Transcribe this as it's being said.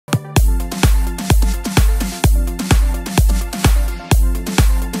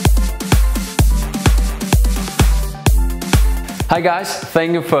Hi guys,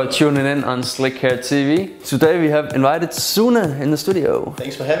 thank you for tuning in on Slikhaar TV. Today we have invited Sune in the studio.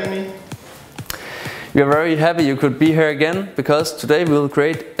 Thanks for having me. We are very happy you could be here again because today we will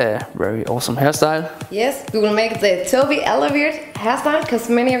create a very awesome hairstyle. Yes, we will make the Toby Alderweireld hairstyle because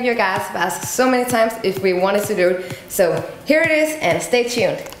many of you guys have asked so many times if we wanted to do it. So here it is and stay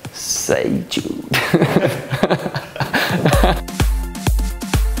tuned. Stay tuned.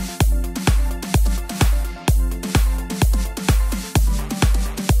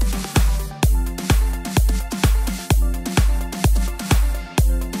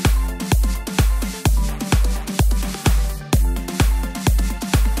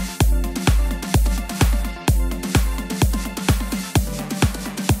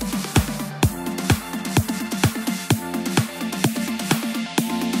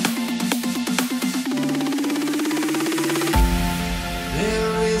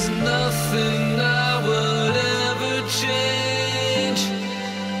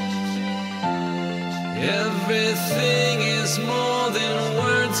 Everything is more than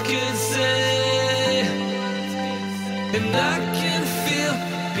words could say, and I can feel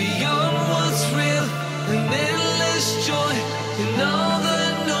beyond what's real, an endless joy in all the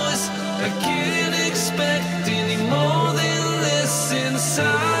noise. I can't expect any more than this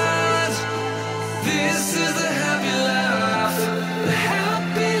inside. This is the happy life. The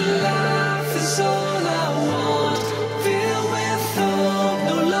happy life is all I want. Filled with hope,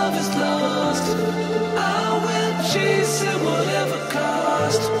 no love is lost. Chase at whatever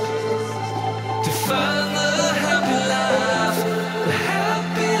cost to find the happy life. The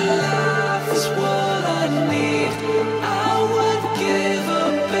happy life is what I need. I would give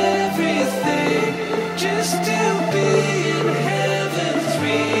up everything just to be in heaven's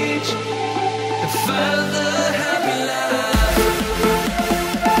reach and find the happy life.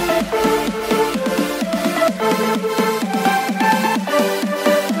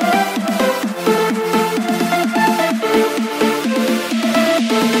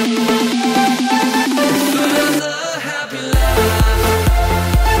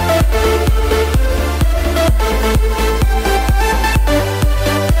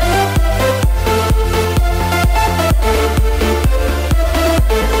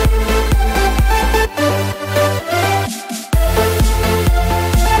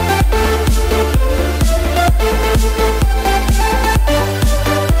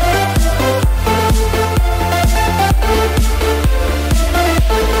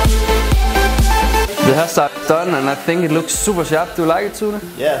 The hairstyle is done and I think it looks super sharp. Do you like it, Sune?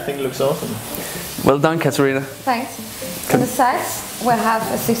 Yeah, I think it looks awesome. Well done, Katarina. Thanks. On the sides we have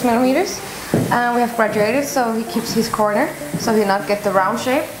 6 millimeters and we have graduated so he keeps his corner so he'll not get the round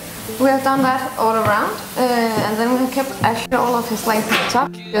shape. We have done that all around and then we have kept actually all of his length at the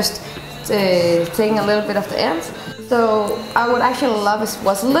top, just taking a little bit of the ends. So I would actually love it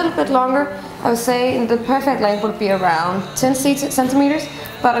was a little bit longer. I would say the perfect length would be around 10 centimeters,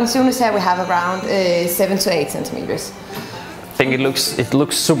 but on Sune's hair we have around 7 to 8 centimeters. I think it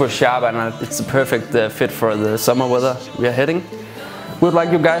looks super sharp and it's a perfect fit for the summer weather we are heading. We would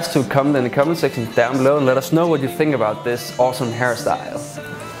like you guys to comment in the comment section down below and let us know what you think about this awesome hairstyle.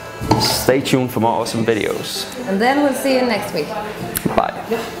 Stay tuned for more awesome videos. And then we'll see you next week. Bye.